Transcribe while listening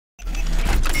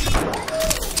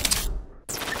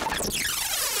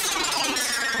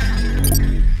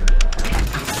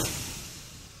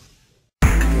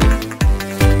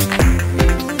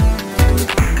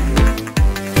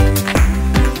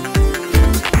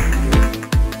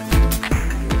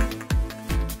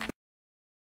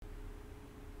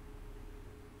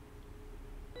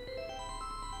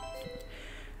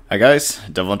Hi guys,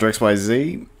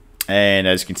 DevilHunterXYZ, and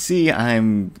as you can see,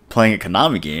 I'm playing a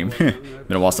Konami game. Been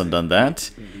a while since I've done that,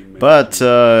 but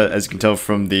as you can tell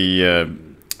from the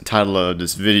title of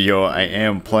this video, I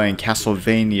am playing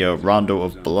Castlevania Rondo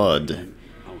of Blood.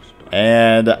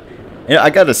 And I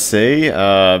gotta say,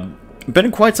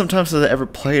 been quite some time since I ever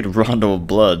played Rondo of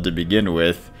Blood to begin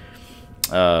with.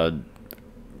 I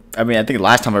mean, I think the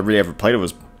last time I really ever played it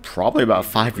was probably about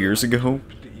 5 years ago.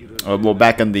 Well,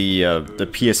 back in the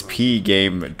PSP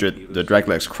game, the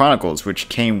Dracula X Chronicles, which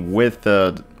came with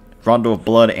Rondo of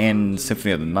Blood and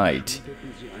Symphony of the Night.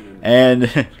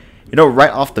 And right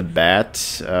off the bat,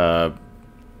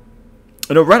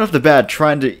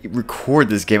 trying to record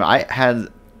this game, I had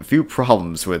a few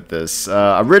problems with this.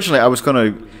 Originally, I was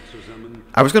gonna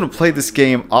play this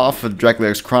game off of Dracula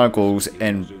X Chronicles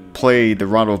and play the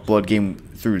Rondo of Blood game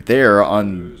through there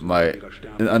on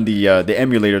the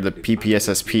emulator, the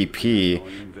PPSSPP,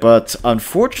 but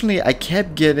unfortunately I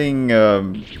kept getting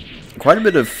quite a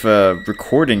bit of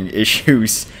recording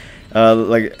issues.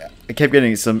 Like, I kept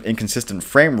getting some inconsistent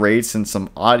frame rates and some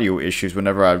audio issues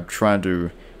whenever I'm trying to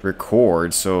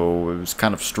record, so it was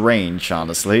kind of strange,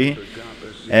 honestly.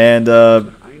 And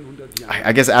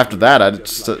I guess after that, I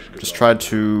just tried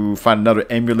to find another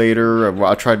emulator.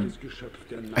 Well, I tried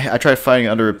finding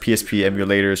other PSP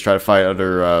emulators, try to find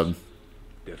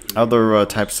other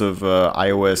types of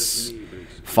iOS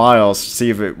files to see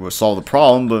if it would solve the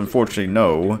problem, but unfortunately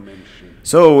no.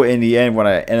 So in the end, what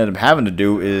I ended up having to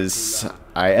do is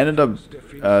I ended up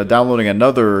downloading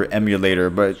another emulator,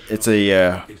 but it's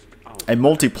a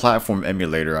multi-platform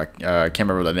emulator. I can't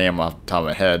remember the name off the top of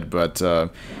my head, but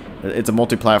it's a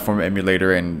multi-platform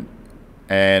emulator,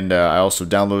 and I also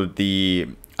downloaded the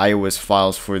iOS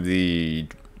files for the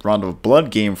Rondo of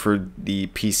Blood game for the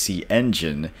PC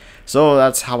Engine. So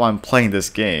that's how I'm playing this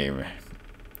game.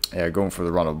 Yeah, going for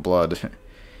the Rondo of Blood.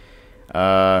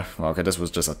 Well, okay, this was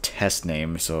just a test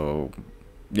name, so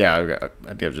yeah, I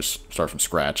think I'll just start from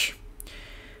scratch.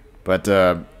 But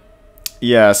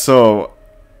yeah, so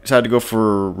decided to go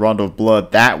for Rondo of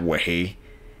Blood that way,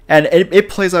 and it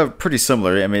plays out pretty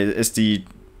similar. I mean, it's the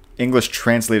English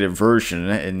translated version,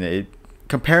 and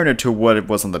comparing it to what it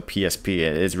was on the PSP,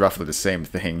 it's roughly the same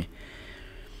thing.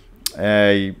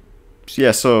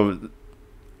 Yeah, so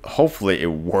hopefully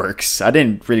it works. I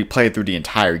didn't really play through the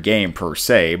entire game per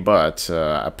se, but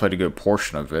I played a good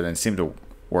portion of it and it seemed to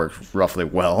work roughly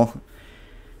well.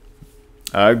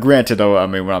 Granted, though, I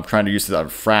mean, when I'm trying to use the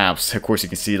fraps, of course you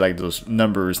can see like those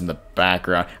numbers in the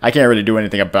background. I can't really do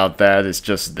anything about that. It's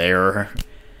just there.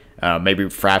 Maybe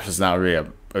fraps is not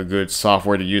really a good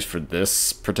software to use for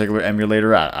this particular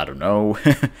emulator. I don't know.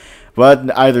 But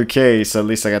in either case, at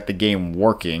least I got the game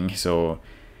working. So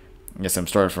I guess I'm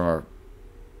starting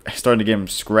the game from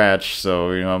scratch.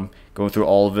 So I'm going through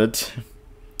all of it.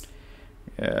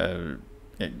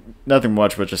 Nothing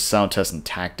much, but just sound tests and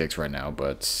tactics right now.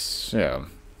 But yeah.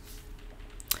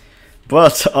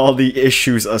 But all the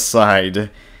issues aside,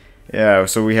 yeah.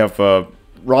 So we have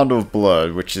Rondo of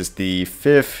Blood, which is the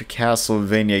 5th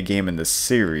Castlevania game in the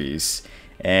series.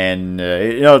 And,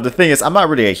 the thing is, I'm not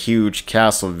really a huge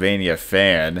Castlevania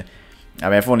fan. I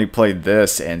mean, I've only played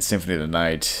this and Symphony of the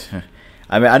Night.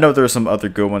 I mean, I know there are some other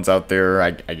good ones out there,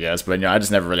 I guess, but, I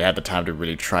just never really had the time to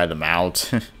really try them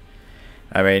out.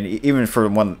 I mean, even for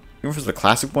the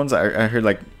classic ones, I heard,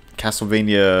 like,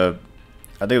 Castlevania,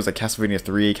 I think it was like Castlevania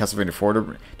 3, Castlevania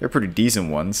 4, they're pretty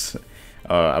decent ones.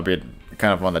 A bit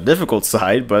kind of on the difficult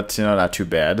side, but not too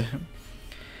bad.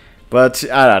 But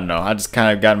I don't know, I just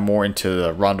kind of got more into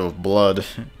the Rondo of Blood,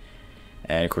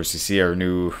 and of course you see our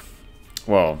new,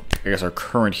 well, I guess our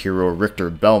current hero, Richter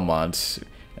Belmont,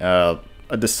 a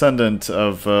descendant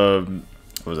of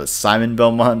what was it, Simon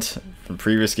Belmont from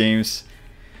previous games.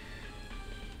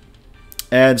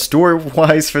 And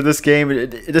story-wise for this game,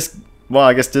 it just, well,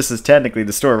 I guess this is technically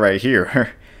the story right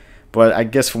here. But I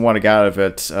guess from what I got out of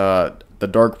it, the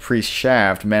Dark Priest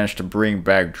Shaft managed to bring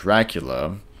back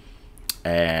Dracula,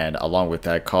 and along with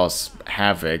that caused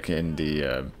havoc in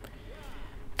the,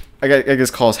 I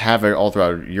guess caused havoc all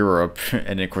throughout Europe,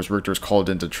 and of course Richter's called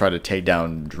in to try to take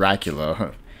down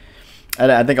Dracula.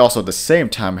 And I think also at the same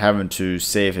time having to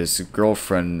save his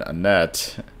girlfriend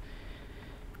Annette.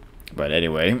 But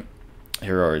anyway,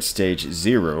 here are stage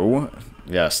 0.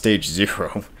 Yeah, stage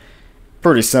 0.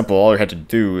 Pretty simple. All you had to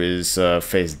do is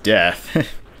face death.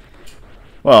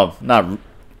 Well, not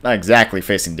exactly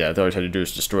facing death. All you had to do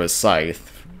is destroy his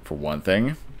scythe, for one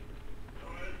thing.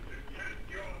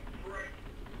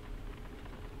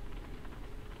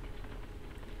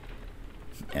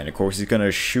 And of course he's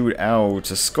gonna shoot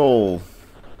out a skull.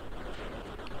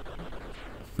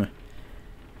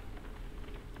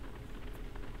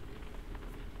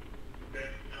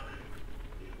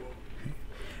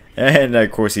 And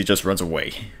of course he just runs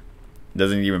away.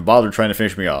 Doesn't even bother trying to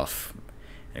finish me off.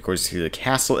 And of course you see the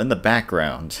castle in the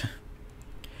background.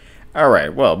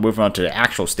 Alright, well, moving on to the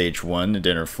actual stage 1,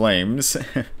 Dinner Flames.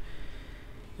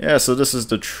 Yeah, so this is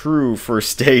the true first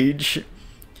stage.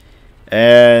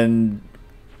 And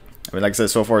I mean, like I said,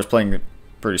 so far it's playing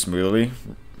pretty smoothly.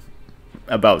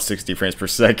 About 60 frames per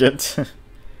second.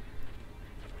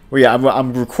 Well, yeah,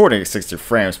 I'm recording at 60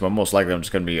 frames, but most likely I'm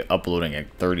just going to be uploading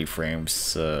at 30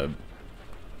 frames. Well,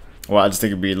 I just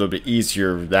think it'd be a little bit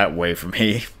easier that way for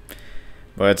me.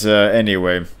 But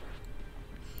anyway,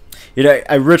 you know,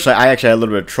 I actually had a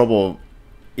little bit of trouble,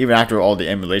 even after all the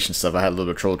emulation stuff. I had a little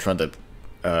bit of trouble trying to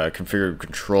configure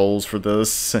controls for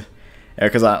this,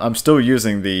 because I'm still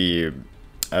using the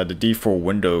D4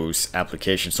 Windows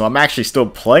application, so I'm actually still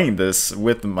playing this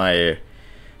with my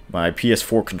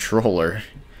PS4 controller.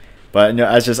 But no,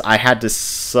 I had to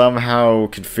somehow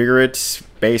configure it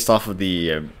based off of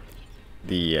the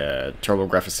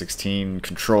TurboGrafx 16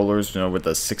 controllers, you know, with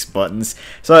the 6 buttons.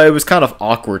 So it was kind of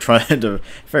awkward trying to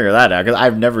figure that out, because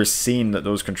I've never seen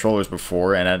those controllers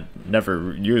before, and I've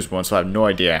never used one, so I have no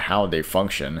idea how they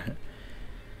function.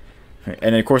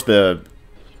 And of course,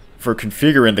 for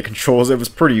configuring the controls, it was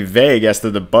pretty vague as to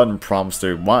the button prompts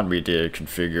they want me to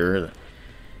configure.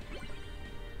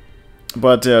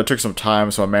 But it took some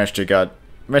time, so I managed to get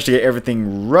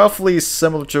everything roughly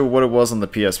similar to what it was on the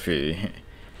PSP.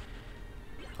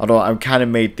 Although I kind of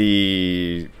made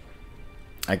the,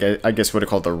 I guess what they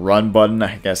call the run button.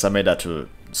 I guess I made that to a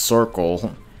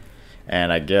circle,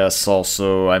 and I guess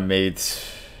also I made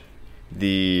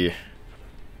the,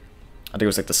 I think it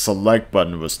was like the select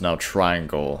button was now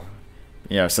triangle.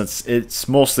 You know, since it's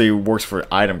mostly works for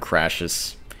item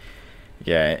crashes.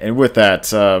 Yeah, and with that,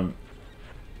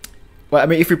 well, I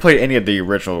mean, if you played any of the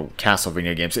original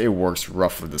Castlevania games, it works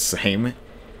roughly the same.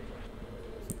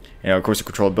 You know, of course, the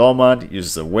Richter Belmont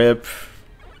uses a whip,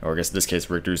 or I guess in this case,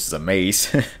 Richter uses a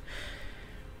mace.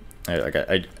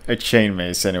 a chain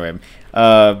mace, anyway.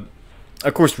 Of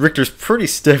course, Richter's pretty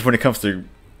stiff when it comes to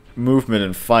movement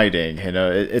and fighting. You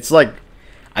know, it's like,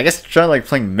 I guess, trying to like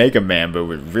playing Mega Man, but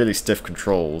with really stiff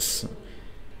controls.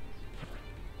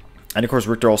 And of course,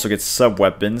 Richter also gets sub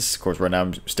weapons. Of course, right now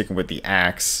I'm sticking with the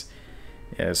axe.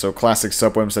 Yeah, so classic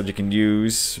sub weapons that you can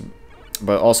use.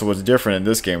 But also what's different in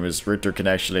this game is Richter can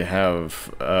actually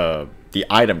have the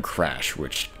item crash,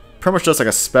 which pretty much does like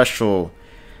a special,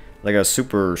 like a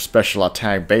super special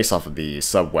attack based off of the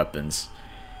sub weapons.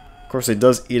 Of course, it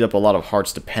does eat up a lot of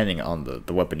hearts depending on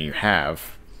the weapon you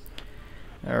have.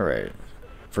 Alright.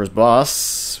 First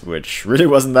boss, which really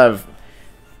wasn't that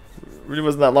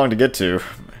long to get to.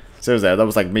 Seriously, that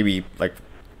was like maybe like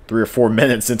 3 or 4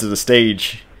 minutes into the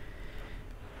stage.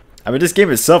 I mean, this game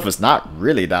itself is not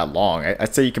really that long.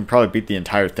 I'd say you can probably beat the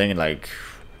entire thing in like,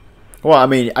 well, I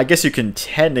mean, I guess you can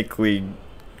technically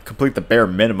complete the bare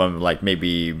minimum, like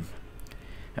maybe,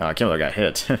 oh, I can't believe I got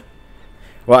hit.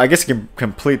 Well, I guess you can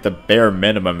complete the bare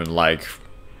minimum in like,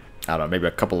 I don't know, maybe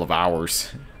a couple of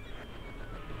hours.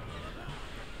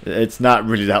 It's not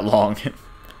really that long.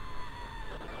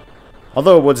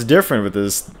 Although what's different with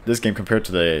this game compared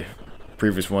to the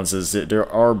previous ones is that there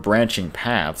are branching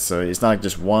paths, so it's not like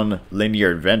just one linear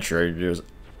adventure.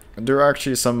 There are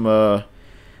actually some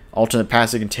alternate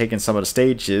paths you can take in some of the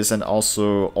stages, and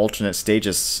also alternate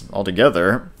stages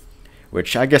altogether,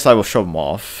 which I guess I will show them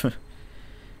off.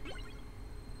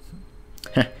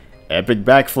 Epic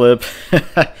backflip.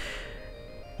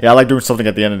 Yeah, I like doing something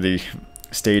at the end of the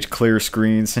stage, clear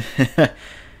screens.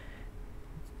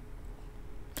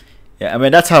 Yeah, I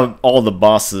mean, that's how all the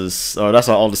bosses, or that's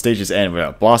how all the stages end with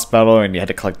a boss battle, and you had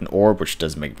to collect an orb, which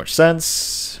doesn't make much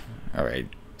sense. Alright,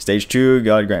 stage 2,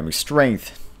 God grant me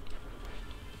strength.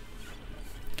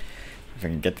 If I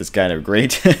can get this guy to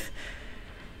great.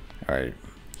 Alright,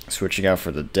 switching out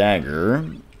for the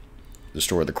dagger.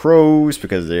 Destroy the crows,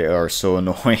 because they are so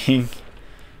annoying.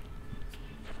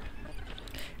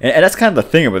 And that's kind of the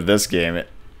thing about this game.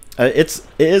 It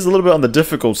is a little bit on the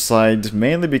difficult side,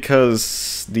 mainly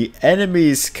because the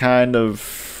enemies kind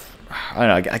of, I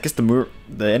don't know, I guess the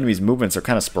enemies' movements are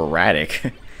kind of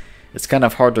sporadic. It's kind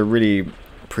of hard to really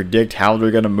predict how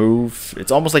they're going to move.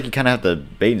 It's almost like you kind of have to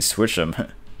bait and switch them.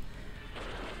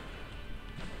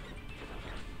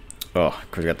 Oh,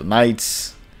 of course we got the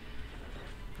knights,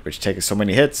 which take so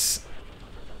many hits.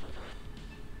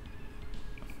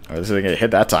 Oh, this isn't going to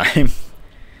hit that time.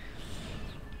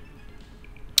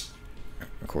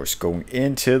 Of course, going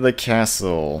into the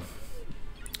castle.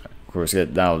 Of course,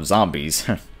 get now zombies.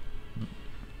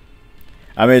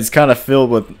 I mean, it's kind of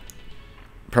filled with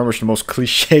pretty much the most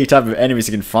cliche type of enemies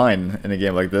you can find in a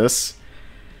game like this.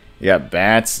 You got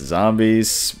bats,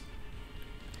 zombies.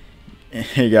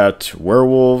 You got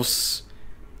werewolves,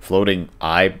 floating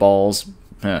eyeballs.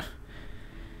 Huh.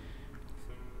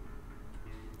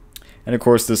 And of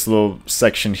course, this little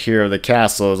section here of the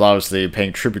castle is obviously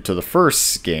paying tribute to the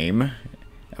first game.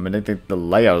 I mean, I think the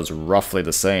layout is roughly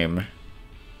the same.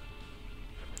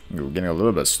 We're getting a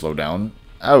little bit slowed down.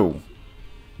 Oh!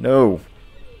 No!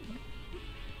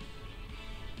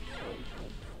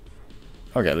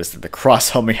 Okay, at least the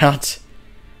cross helped me out.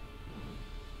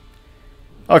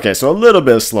 Okay, so a little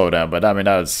bit of slowdown, but I mean,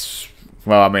 that was...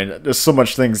 Well, I mean, there's so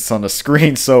much things on the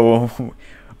screen, so... What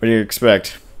do you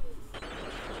expect?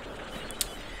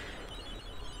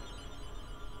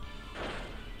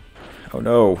 Oh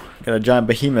no, got a giant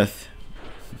behemoth.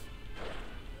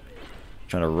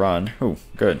 Trying to run. Oh,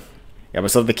 good. Got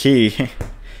myself the key.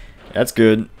 That's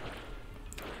good.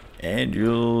 And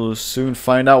you'll soon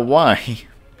find out why.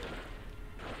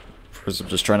 First, I'm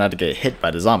just trying not to get hit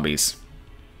by the zombies.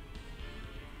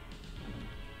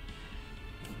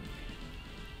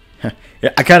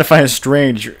 Yeah, I kind of find it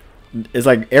strange. It's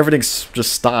like everything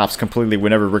just stops completely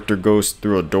whenever Richter goes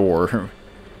through a door.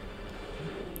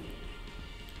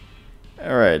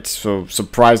 Alright, so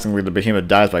surprisingly the behemoth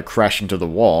dies by crashing to the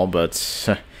wall, but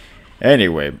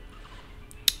anyway.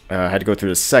 I had to go through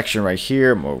this section right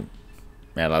here. Oh,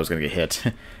 man, I was going to get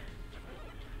hit.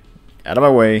 Out of my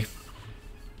way.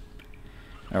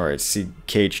 Alright, see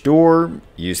cage door.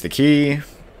 Use the key.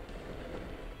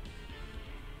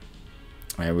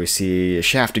 And we see a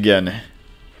shaft again.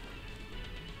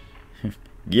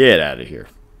 Get out of here.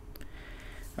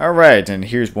 Alright, and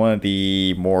here's one of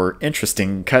the more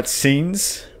interesting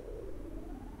cutscenes.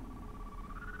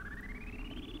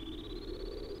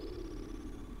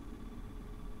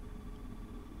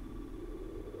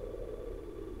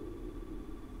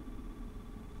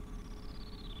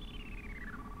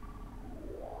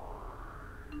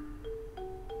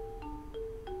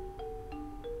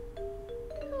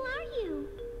 Who are you,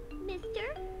 mister?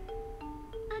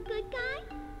 A good guy?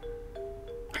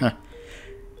 Huh.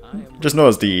 Just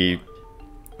notice the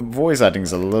voice acting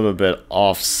is a little bit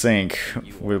off sync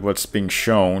with what's being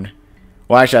shown.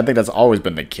 Well, actually, I think that's always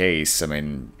been the case. I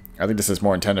mean, I think this is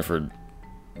more intended for,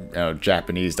 you know,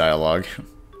 Japanese dialogue.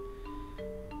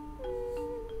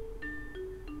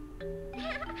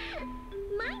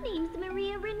 My name's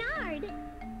Maria Renard.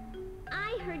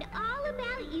 I heard all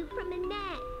about you from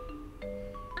Annette.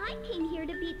 I came here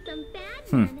to beat some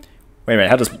bad men. Wait a minute,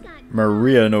 how does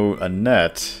Maria know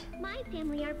Annette? My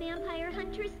family are vampire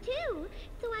hunters too,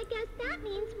 so I guess that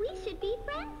means we should be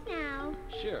friends now.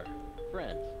 Sure,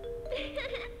 friends.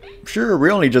 Sure, we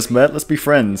only just met. Let's be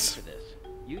friends. For this,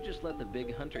 you just let the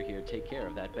big hunter here take care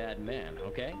of that bad man,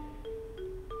 okay?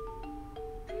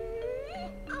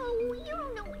 Oh, you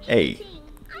don't know anything. Hey.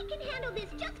 I can handle this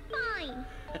just fine.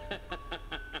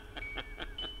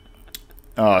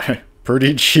 Oh,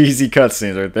 pretty cheesy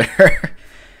cutscenes right there.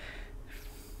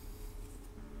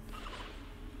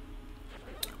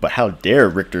 But how dare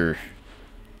Richter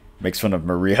makes fun of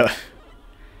Maria.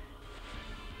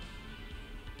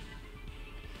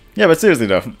 Yeah, but seriously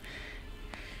though.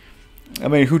 I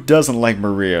mean, who doesn't like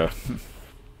Maria?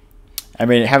 I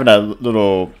mean, having a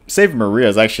little save Maria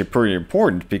is actually pretty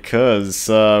important because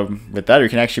with that you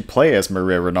can actually play as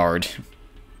Maria Renard.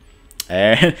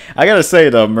 And I gotta say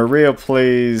though, Maria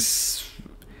plays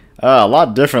a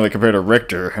lot differently compared to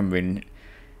Richter. I mean,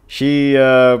 she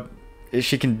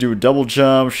can do a double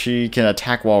jump, she can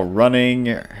attack while running.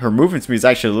 Her movement speed is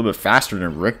actually a little bit faster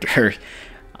than Richter.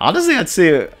 Honestly, I'd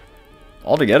say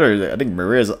altogether, I think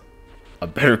Maria is a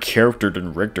better character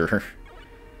than Richter.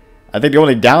 I think the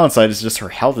only downside is just her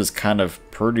health is kind of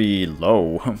pretty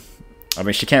low. I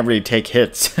mean, she can't really take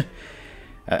hits.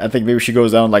 I think maybe she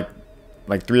goes down like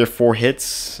 3 or 4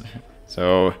 hits.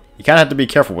 So you kind of have to be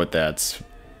careful with that.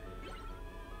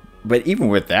 But even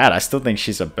with that, I still think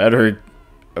she's a better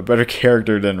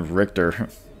character than Richter.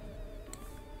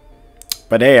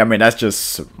 But hey, I mean, that's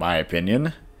just my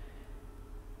opinion.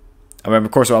 I mean,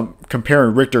 of course, I'm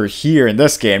comparing Richter here in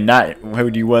this game, not who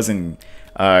he was in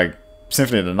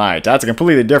Symphony of the Night. That's a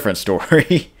completely different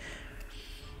story.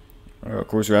 Of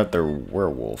course, we have the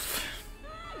werewolf.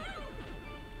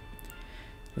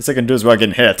 This I can do is without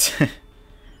getting hit.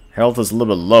 Health is a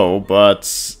little bit low,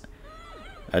 but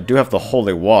I do have the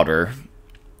holy water.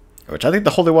 Which I think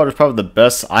the holy water is probably the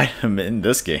best item in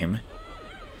this game.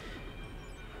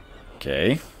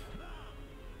 Okay.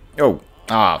 Oh,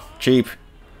 cheap.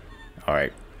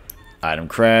 Alright. Item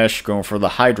crash, going for the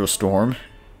Hydro Storm.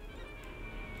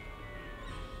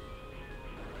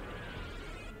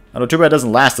 I know, too bad it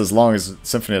doesn't last as long as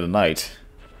Symphony of the Night.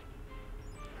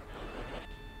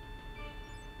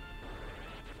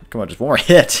 Come on, just one more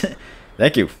hit.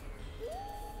 Thank you.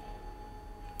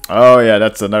 Oh yeah,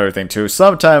 that's another thing too.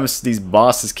 Sometimes these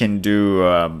bosses can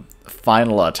do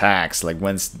final attacks, like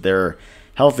once their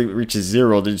health reaches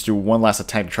 0, they just do one last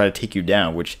attack to try to take you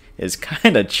down, which is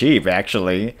kind of cheap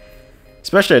actually.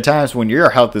 Especially at times when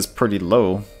your health is pretty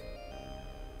low.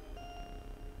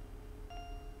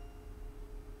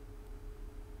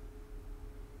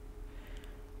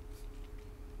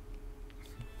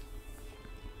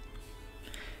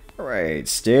 Alright,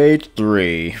 stage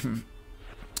 3.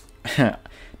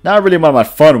 Not really one of my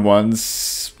fun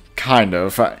ones, kind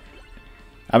of.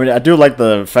 I mean, I do like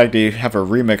the fact that you have a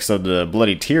remix of the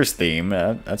Bloody Tears theme.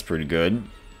 That's pretty good.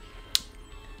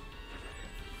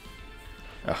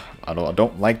 I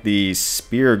don't like the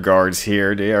spear guards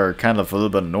here. They are kind of a little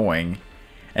bit annoying.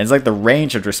 And it's like the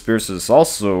range of their spears is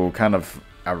also kind of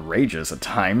outrageous at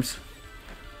times.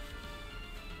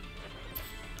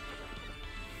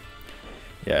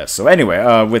 Yeah, so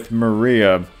anyway, with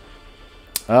Maria,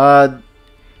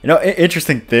 you know,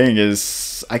 interesting thing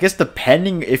is, I guess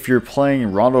depending if you're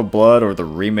playing Rondo Blood or the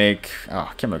remake...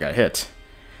 Oh, Kimbo got hit.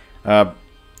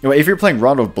 If you're playing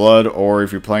Rondo of Blood or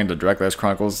if you're playing the Dracula's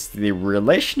Chronicles, the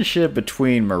relationship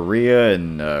between Maria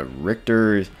and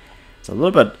Richter is a little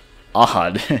bit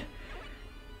odd.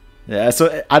 Yeah,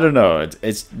 so I don't know.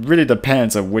 It really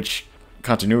depends on which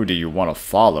continuity you want to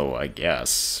follow, I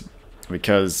guess.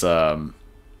 Because I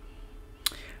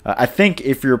think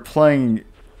if you're playing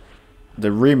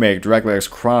the remake Dracula's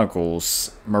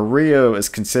Chronicles, Maria is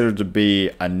considered to be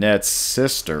Annette's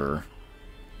sister.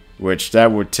 Which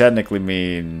that would technically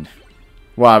mean...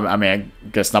 Well, I mean, I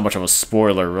guess not much of a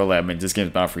spoiler, really. I mean, this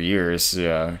game's been out for years.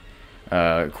 Of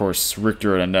course,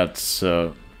 Richter and Annette,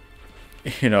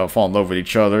 you know, fall in love with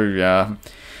each other, yeah.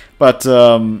 But,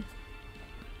 I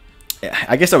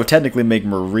guess that would technically make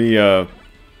Maria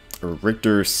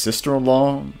Richter's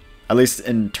sister-in-law. At least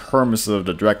in terms of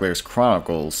the Dracula's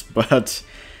Chronicles. But,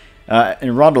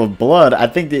 in Rondo of Blood, I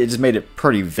think they just made it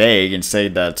pretty vague and say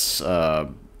that,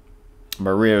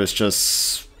 Maria is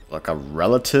just like a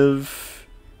relative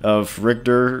of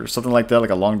Richter or something like that,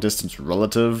 like a long distance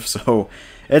relative. So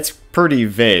it's pretty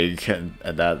vague in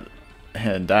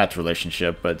that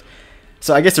relationship. But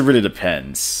so I guess it really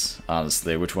depends,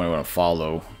 honestly, which one you want to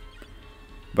follow.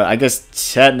 But I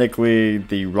guess technically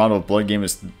the Rondo of Blood game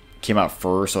came out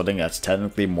first, so I think that's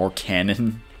technically more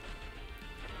canon.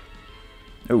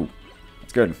 Oh,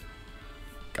 that's good.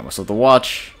 Got myself the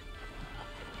watch.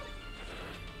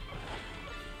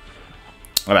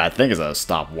 I mean, I think it's a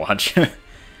stopwatch.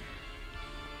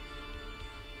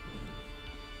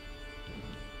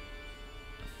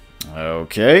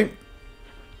 Okay. Of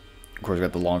course, we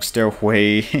got the long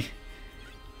stairway.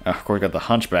 Of course, we got the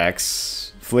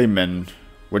hunchbacks, fleamen,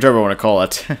 whichever you want to call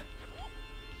it. A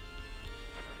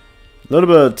little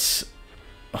bit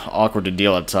awkward to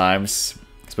deal at times,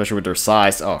 especially with their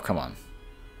size. Oh, come on.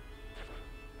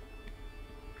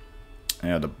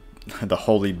 Yeah, the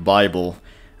Holy Bible.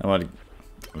 I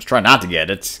was trying not to get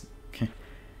it.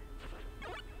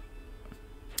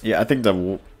 Yeah, I think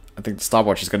the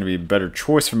stopwatch is going to be a better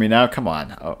choice for me now. Come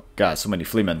on. Oh, God, so many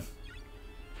fleamen.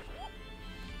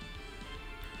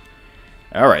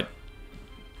 Alright.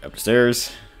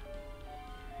 Upstairs.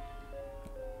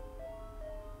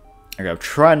 Okay, I'm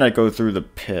trying not to go through the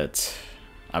pit.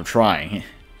 I'm trying.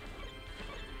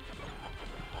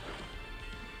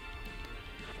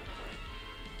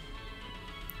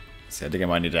 See, I think I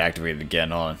might need to activate it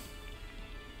again on.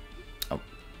 Oh,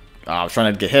 I was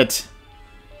trying to get hit.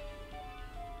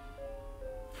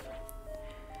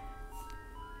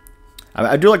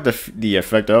 I do like the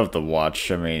effect of the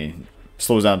watch. I mean,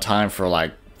 slows down time for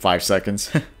like 5 seconds.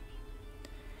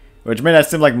 Which may not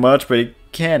seem like much, but it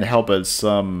can help in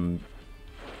some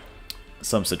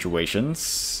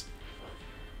situations.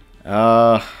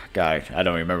 God, I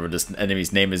don't remember what this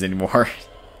enemy's name is anymore.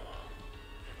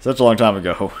 Such a long time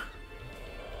ago.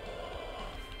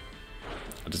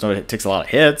 I just know it takes a lot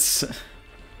of hits.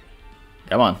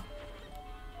 Come on.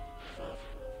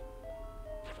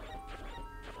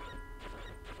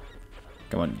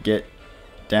 Come on, get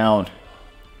down.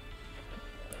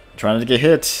 Trying to get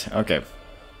hit. Okay.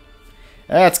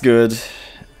 That's good.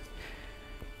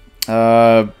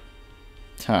 Huh.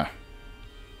 Wait,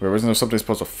 wasn't there something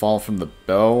supposed to fall from the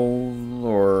bell?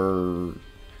 Or...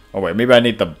 Oh wait, maybe I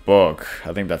need the book.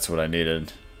 I think that's what I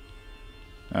needed.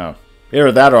 Oh.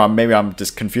 Either that or maybe I'm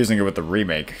just confusing it with the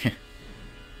remake.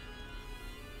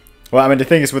 Well, I mean, the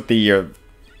thing is with the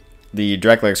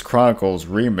Dracula's Chronicles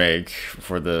remake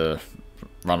for the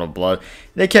Rondo of Blood,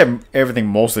 they kept everything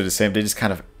mostly the same. They just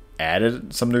kind of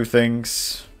added some new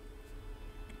things.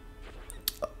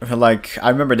 Like,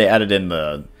 I remember they added in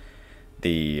the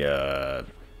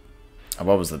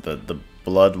what was it? The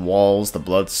blood walls, the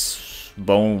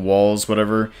bone walls,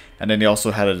 whatever. And then he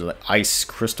also had like, ice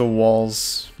crystal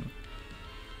walls.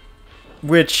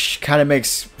 Which kind of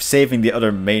makes saving the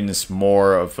other maidens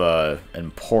more of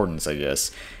importance, I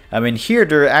guess. I mean, here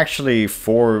there are actually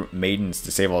 4 maidens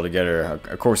to save altogether.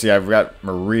 Of course, yeah, I've got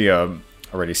Maria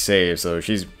already saved, so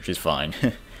she's fine.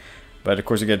 But of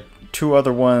course, you get 2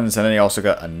 other ones, and then you also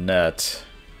got Annette.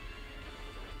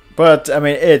 But I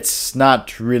mean, it's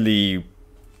not really.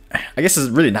 I guess it's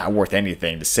really not worth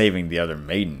anything to saving the other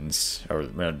maidens or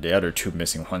the other 2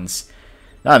 missing ones.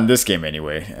 Not in this game,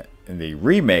 anyway. In the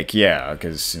remake, yeah,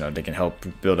 because they can help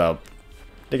build out.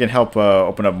 They can help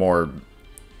open up more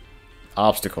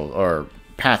obstacles or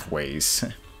pathways.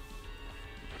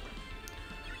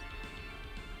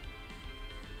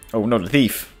 Oh no, the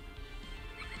thief.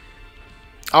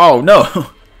 Oh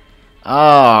no.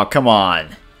 Oh, come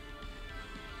on.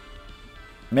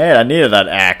 Man, I needed that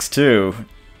axe too.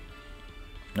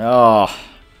 Oh.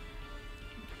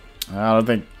 I don't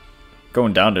think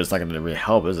going down there is not going to really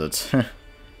help, is it?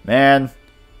 Man.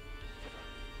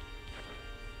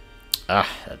 Ah,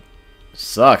 that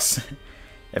sucks.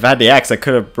 If I had the axe, I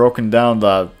could have broken down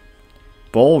the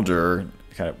boulder,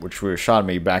 which would have shot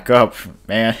me back up.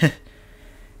 Man. I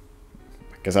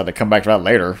guess I had to come back to that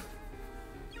later.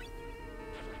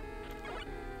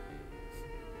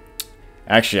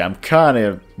 Actually, I'm kind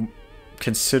of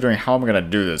considering how I'm going to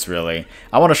do this, really.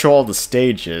 I want to show all the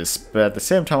stages, but at the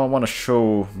same time, I want to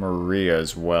show Maria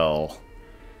as well.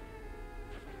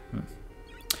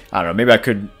 I don't know, maybe I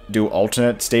could do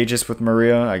alternate stages with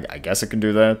Maria. I guess I can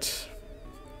do that.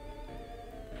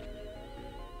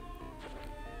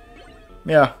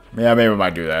 Yeah, maybe I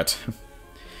might do that.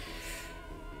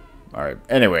 Alright,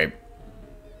 anyway.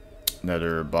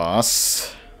 Another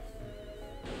boss.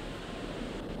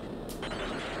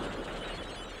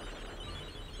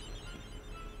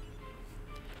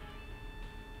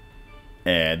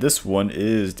 And this one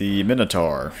is the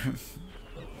Minotaur.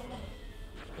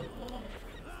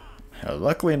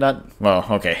 Luckily not... Well,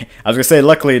 okay. I was going to say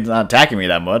luckily it's not attacking me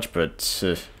that much, but...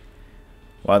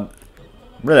 well,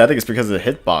 really, I think it's because the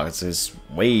hitbox is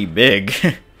way big.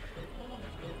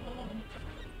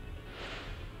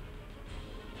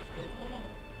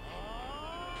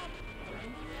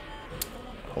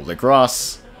 Holy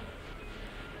cross.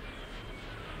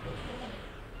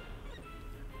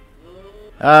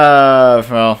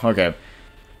 Well, okay.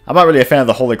 I'm not really a fan of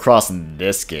the Holy Cross in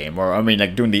this game, or I mean,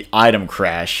 like doing the item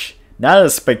crash. Not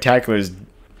as spectacular as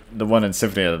the one in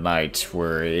Symphony of the Night,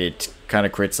 where it kind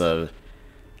of creates a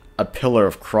pillar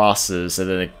of crosses, and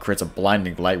then it creates a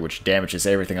blinding light which damages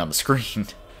everything on the screen.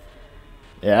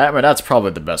 Yeah, I mean, that's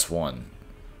probably the best one.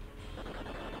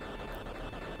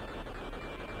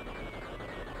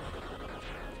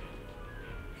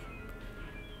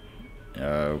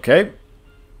 Okay.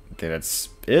 I think that's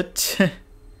it.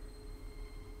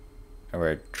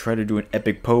 Alright, try to do an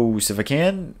epic pose if I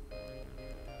can.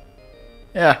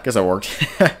 Yeah, guess that worked.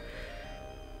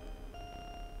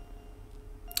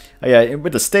 Oh, yeah,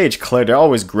 with the stage clear, they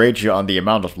always grade you on the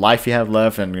amount of life you have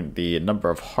left and the number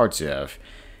of hearts you have.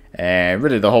 And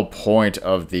really the whole point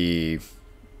of the...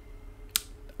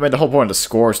 I mean, the whole point of the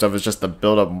score stuff is just to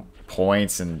build up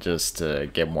points and just to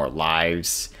get more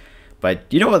lives. But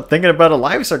you know what, thinking about it,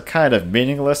 lives are kind of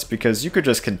meaningless because you could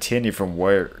just continue from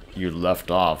where you left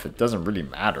off. It doesn't really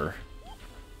matter.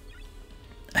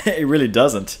 It really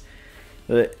doesn't.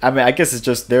 I mean, I guess it's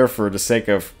just there for the sake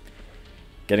of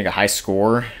getting a high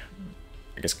score.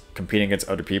 I guess competing against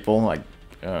other people, like,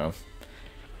 but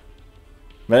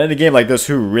in a game like this,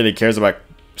 who really cares about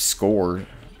score?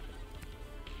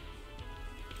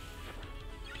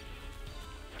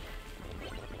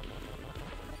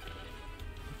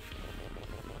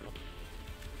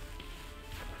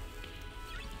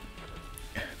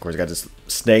 Of course, I got this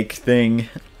snake thing.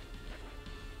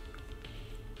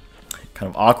 Kind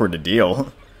of awkward to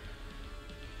deal.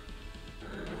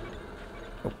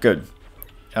 Oh, good.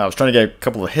 I was trying to get a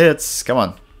couple of hits. Come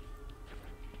on.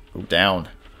 Oh, down.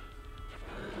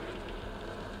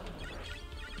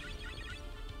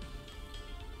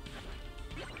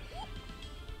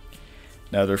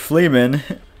 Now they're fleemen.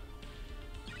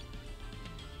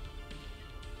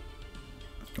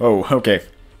 Oh, okay.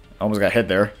 Almost got hit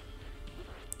there.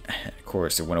 Of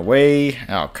course, it went away.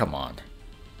 Oh, come on.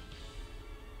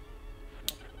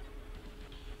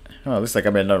 Oh, it looks like I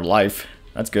made another life.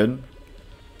 That's good.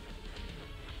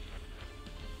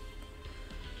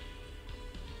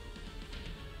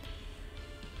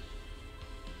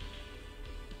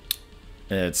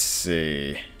 Let's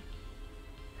see.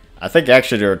 I think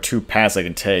actually there are 2 paths I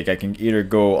can take. I can either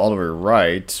go all the way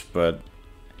right, but...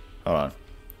 Hold on.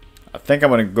 I think I'm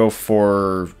gonna go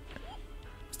for...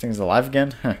 This thing's alive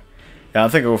again? Huh. Yeah, I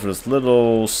think I'll go for this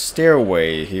little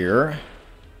stairway here.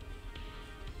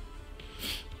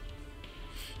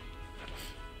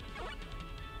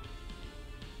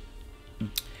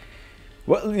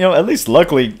 Well, you know, at least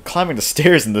luckily, climbing the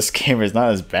stairs in this game is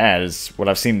not as bad as what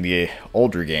I've seen in the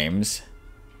older games.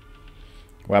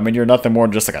 Well, I mean, you're nothing more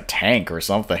than just like a tank or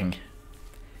something.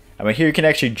 I mean, here you can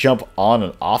actually jump on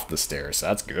and off the stairs, so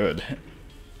that's good.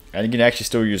 And you can actually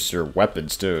still use your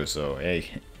weapons too, so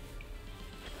hey.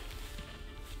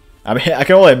 I mean, I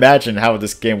can only imagine how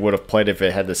this game would have played if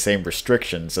it had the same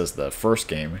restrictions as the first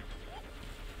game.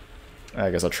 I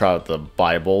guess I'll try out the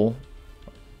Bible.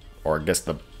 Or I guess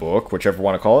the book, whichever you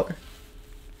want to call it.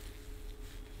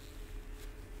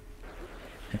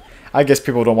 I guess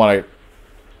people don't want to,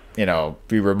 you know,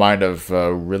 be reminded of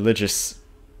religious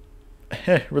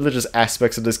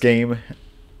aspects of this game.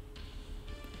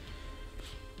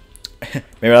 Maybe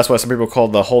that's why some people call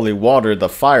the holy water the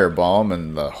firebomb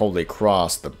and the holy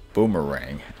cross the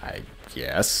boomerang, I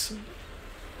guess.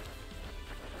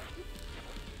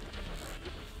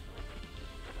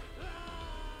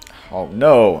 Oh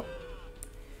no!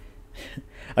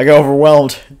 I got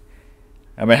overwhelmed.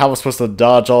 I mean, how am I supposed to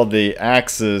dodge all the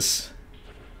axes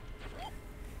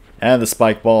and the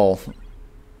spike ball?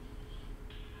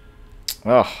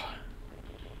 Oh,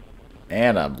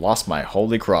 and I lost my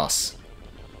holy cross.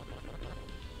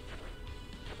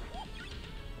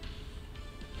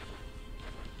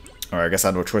 Alright, I guess I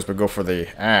have no choice but go for the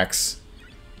axe.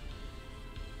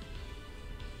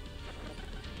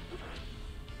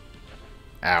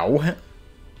 Ow.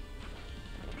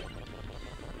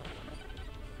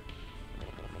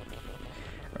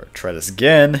 Or try this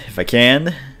again, if I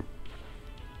can.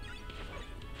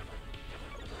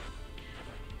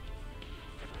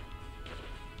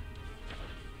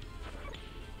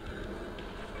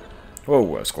 Whoa,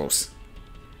 that was close.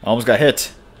 Almost got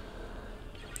hit.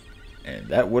 And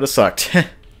that would have sucked.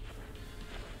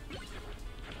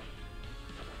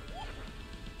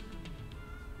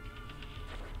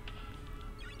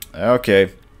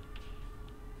 Okay.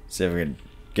 See if we can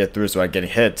get through without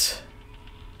getting hit.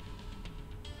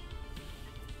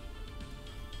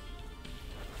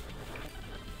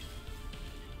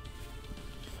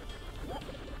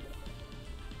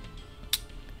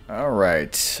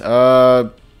 Alright. You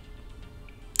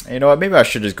know what? Maybe I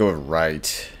should just go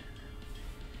right.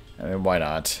 I mean, why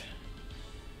not?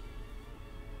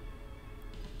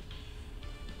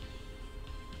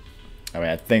 I mean,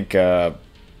 I think it'd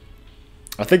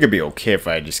be okay if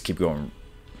I just keep going.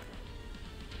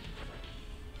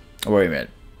 Oh, wait a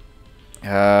minute.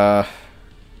 No,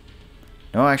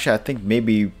 actually, I think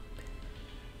maybe...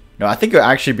 No, I think it would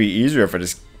actually be easier if I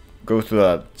just go through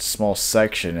that small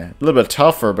section. A little bit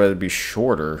tougher, but it'd be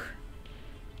shorter.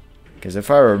 Because if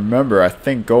I remember, I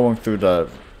think going through the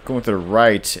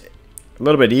right, a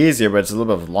little bit easier, but it's a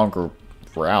little bit of a longer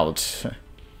route.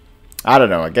 I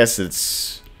don't know. I guess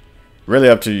it's really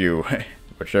up to you,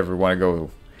 whichever you want to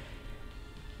go.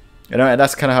 You know, and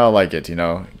that's kind of how I like it. You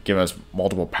know, giving us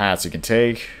multiple paths you can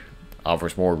take,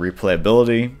 offers more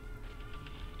replayability.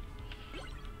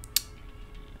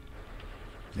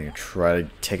 You can try to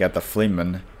take out the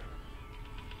Fleeman.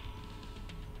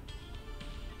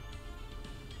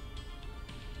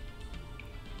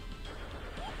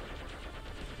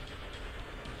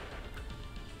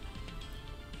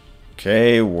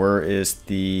 Okay, where is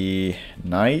the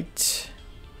knight?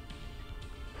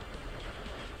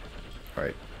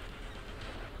 Alright.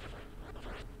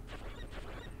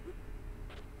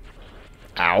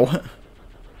 Ow.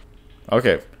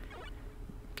 Okay.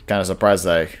 Kind of surprised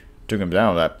that I took him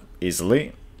down that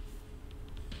easily.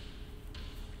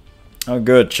 Oh,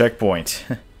 good. Checkpoint.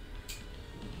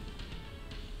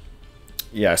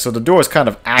 Yeah, so the doors kind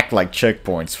of act like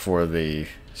checkpoints for the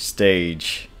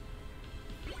stage.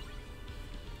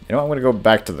 You know, I'm going to go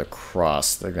back to the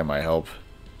cross. I think that might help.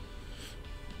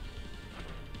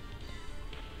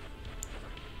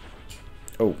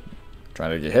 Oh,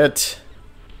 trying to get hit.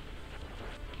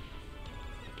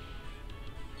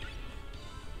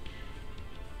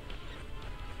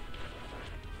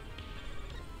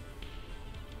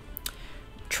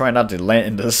 Try not to land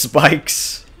into the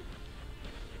spikes.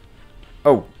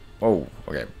 Oh,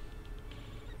 okay.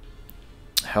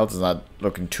 Health is not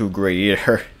looking too great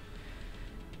either.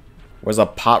 Where's a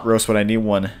pot roast when I need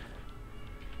one?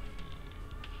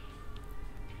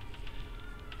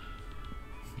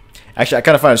 Actually, I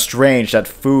kind of find it strange that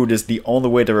food is the only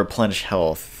way to replenish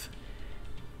health.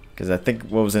 Because I think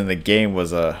what was in the game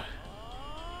was a...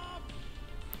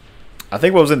 I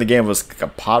think what was in the game was like a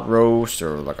pot roast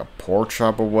or like a pork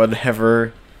chop or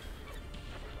whatever.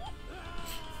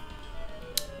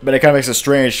 But it kind of makes it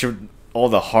strange. All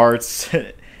the hearts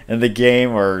in the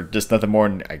game are just nothing more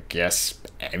than, I guess,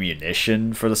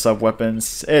 ammunition for the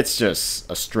sub-weapons. It's just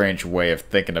a strange way of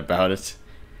thinking about it.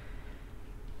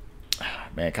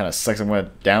 Man, it kind of sucks. I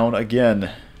went down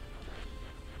again.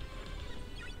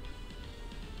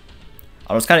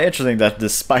 It was kind of interesting that the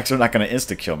spikes are not going to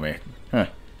insta-kill me. Huh.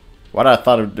 Why did I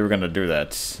thought they were going to do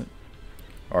that?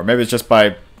 Or maybe it's just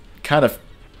by kind of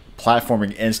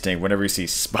platforming instinct. Whenever you see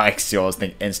spikes, you always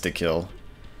think insta-kill.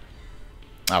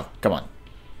 Oh, come on.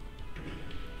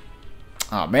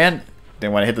 Oh, man.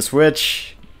 Didn't want to hit the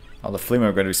switch. All the fleamen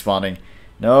are going to be spawning.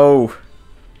 No.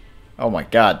 Oh, my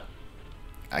God.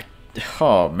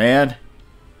 Oh, man.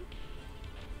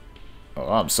 Oh,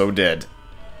 I'm so dead.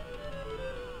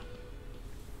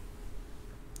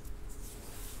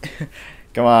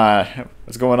 Come on.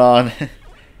 What's going on?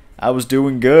 I was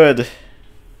doing good.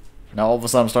 Now all of a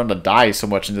sudden I'm starting to die so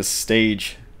much in this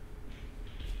stage.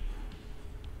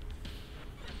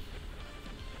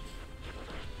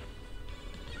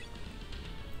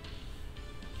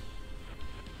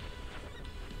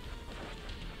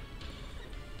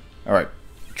 Alright.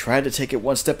 Try to take it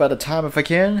one step at a time if I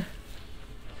can.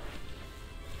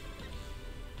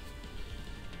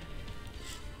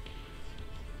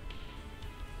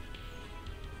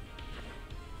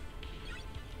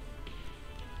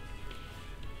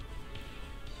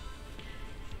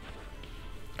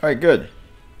 Alright, good.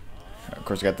 Of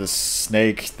course, I got this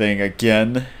snake thing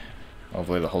again.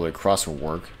 Hopefully the Holy Cross will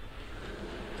work.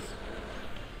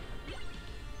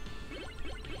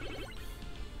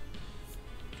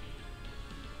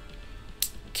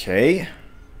 Okay.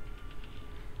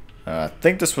 I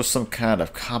think this was some kind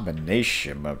of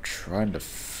combination. I'm trying to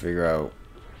figure out...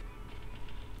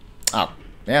 Oh,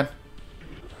 man.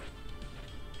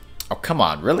 Oh, come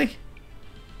on, really?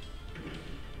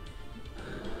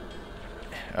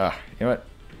 You know what?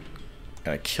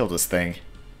 Gotta kill this thing.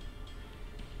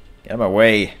 Get out of my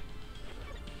way.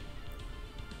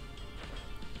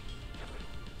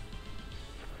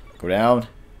 Go down.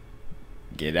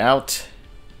 Get out.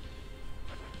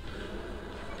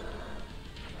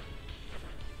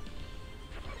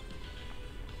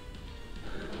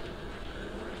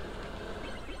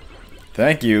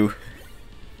 Thank you.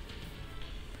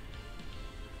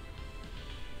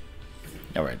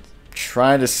 Alright.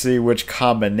 Trying to see which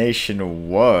combination it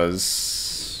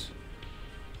was.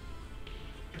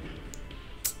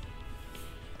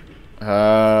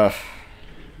 Okay.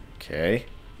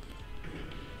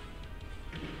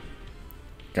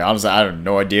 Honestly, I have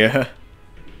no idea.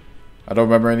 I don't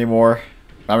remember anymore.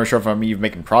 I'm not sure if I'm even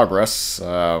making progress.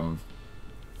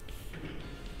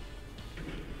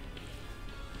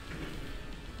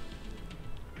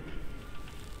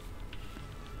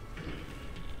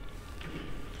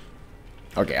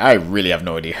 Okay, I really have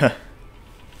no idea.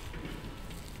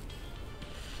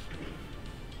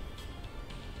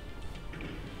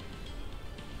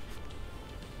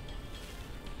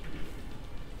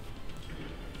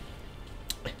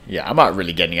 Yeah, I'm not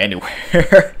really getting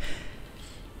anywhere.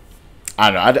 I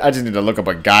don't know, I just need to look up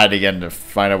a guide again to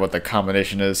find out what the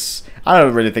combination is. I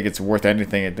don't really think it's worth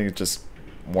anything. I think it's just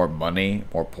more money,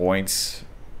 more points.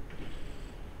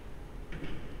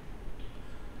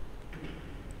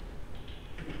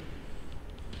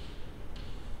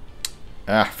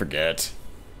 Ah, forget it.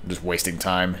 I'm just wasting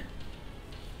time.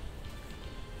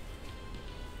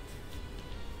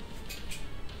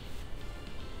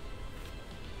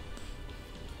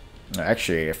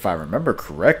 Actually, if I remember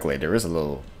correctly, there is a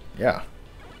little... Yeah.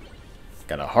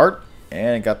 Got a heart,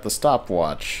 and got the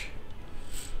stopwatch.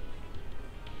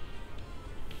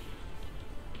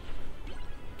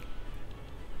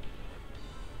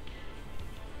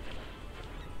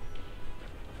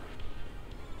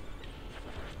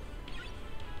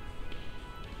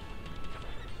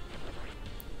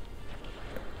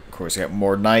 Of course, I got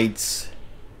more knights.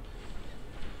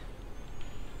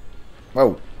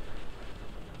 Whoa.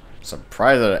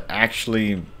 Surprised that I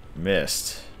actually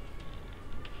missed.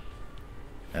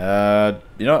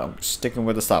 You know, I'm sticking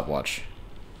with the stopwatch.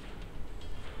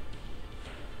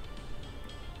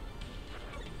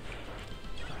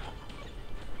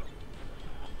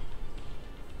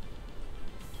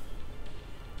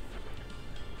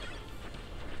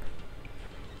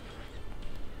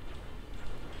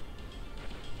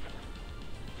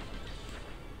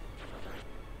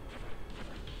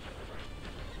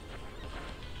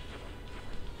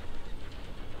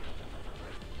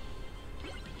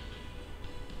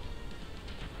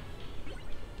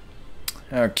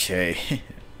 Okay.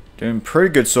 Doing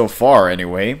pretty good so far,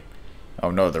 anyway.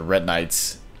 Oh no, the red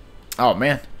knights. Oh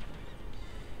man.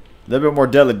 A little bit more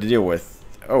deadly to deal with.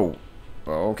 Oh.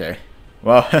 Oh, okay.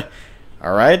 Well,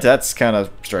 alright, that's kind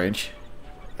of strange.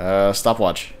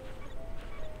 Stopwatch.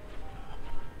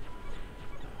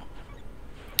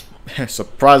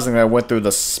 Surprisingly, I went through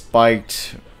the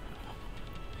spiked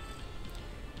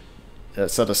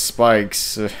set of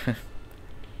spikes,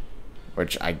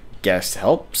 which I guess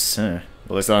helps. At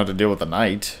least I don't have to deal with the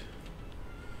night.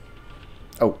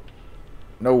 Oh,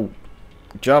 no,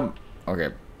 jump. Okay,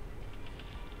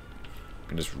 I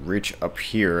can just reach up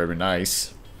here. That'd be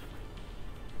nice.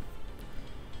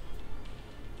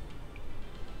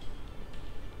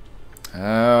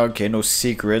 Okay, no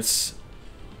secrets.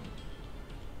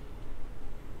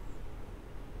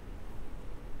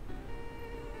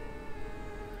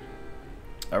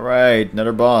 Alright,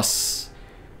 another boss.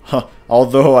 Huh,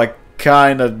 although I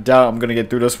kinda doubt I'm gonna get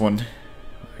through this one.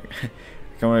 I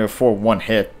can only afford one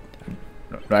hit.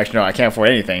 No, actually, no, I can't afford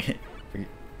anything. If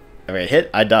I hit,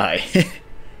 I die.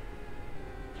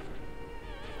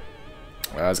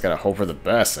 Well, I just gotta hope for the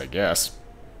best, I guess.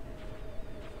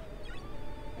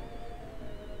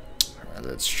 Alright,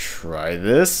 let's try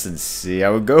this and see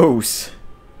how it goes.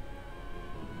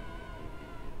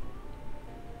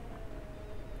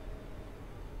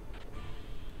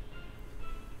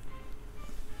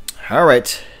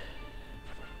 Alright.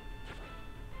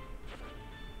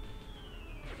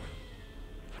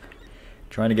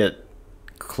 Trying to get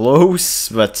close,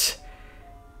 but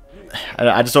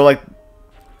I just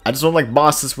don't like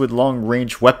bosses with long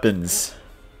range weapons.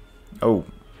 Oh.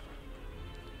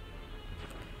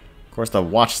 Of course the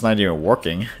watch is not even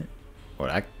working. Well,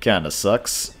 that kinda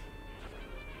sucks.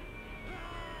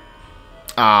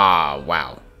 Ah,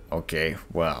 wow. Okay,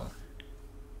 well.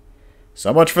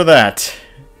 So much for that.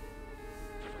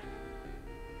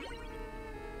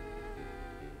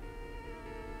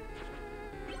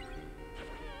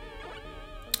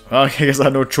 Well, I guess I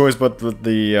had no choice but with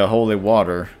the holy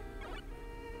water.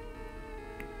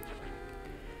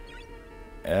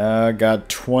 I got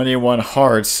 21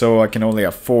 hearts, so I can only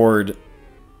afford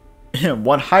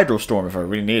one Hydro Storm if I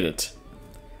really need it.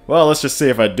 Well, let's just see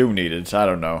if I do need it. I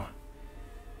don't know.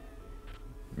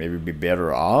 Maybe be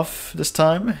better off this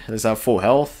time? At least have full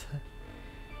health.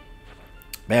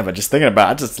 Man, but just thinking about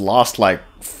it, I just lost like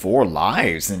 4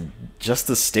 lives in just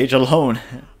this stage alone.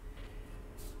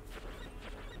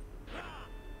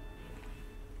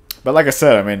 But like I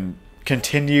said, I mean,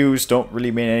 continues don't really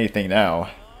mean anything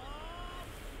now.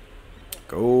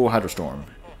 Go Hydrostorm.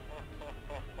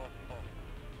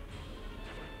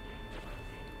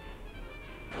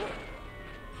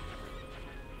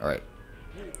 Alright.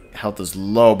 Health is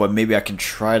low, but maybe I can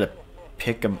try to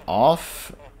pick him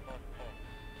off.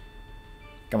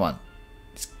 Come on.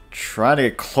 He's trying to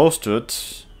get close to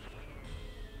it.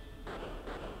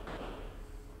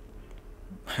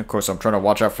 Of course, I'm trying to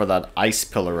watch out for that ice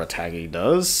pillar attack he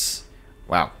does.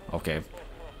 Wow, okay.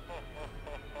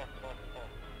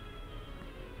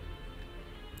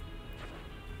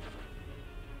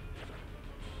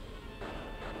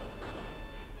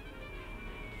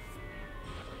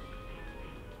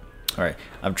 Alright,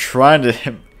 I'm trying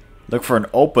to look for an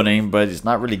opening, but he's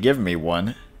not really giving me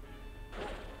one.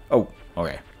 Oh,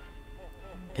 okay.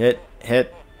 Hit.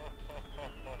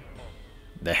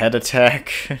 The head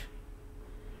attack.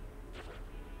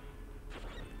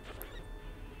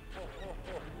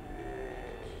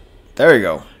 There you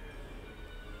go.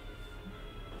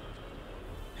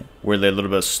 Weirdly a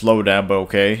little bit slow down, but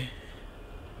okay.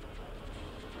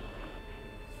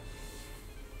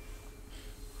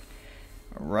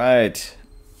 Alright.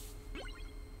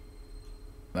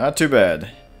 Not too bad.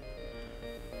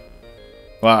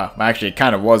 Well, actually it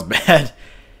kind of was bad.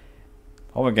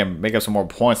 Hope we can make up some more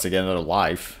points to get another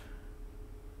life.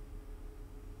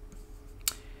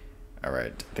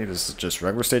 Alright, I think this is just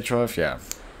regular stage 5, yeah.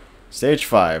 Stage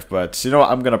 5, but you know what,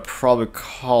 I'm gonna probably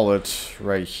call it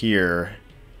right here.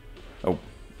 Oh,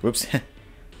 whoops.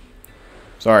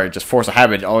 Sorry, just force a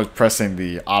habit, always pressing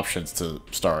the options to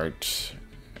start.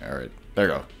 Alright, there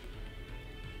you go.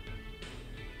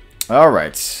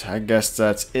 Alright, I guess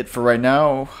that's it for right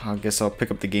now. I guess I'll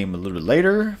pick up the game a little bit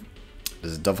later.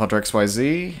 This is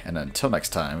DevilHunterXYZ, and until next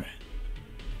time.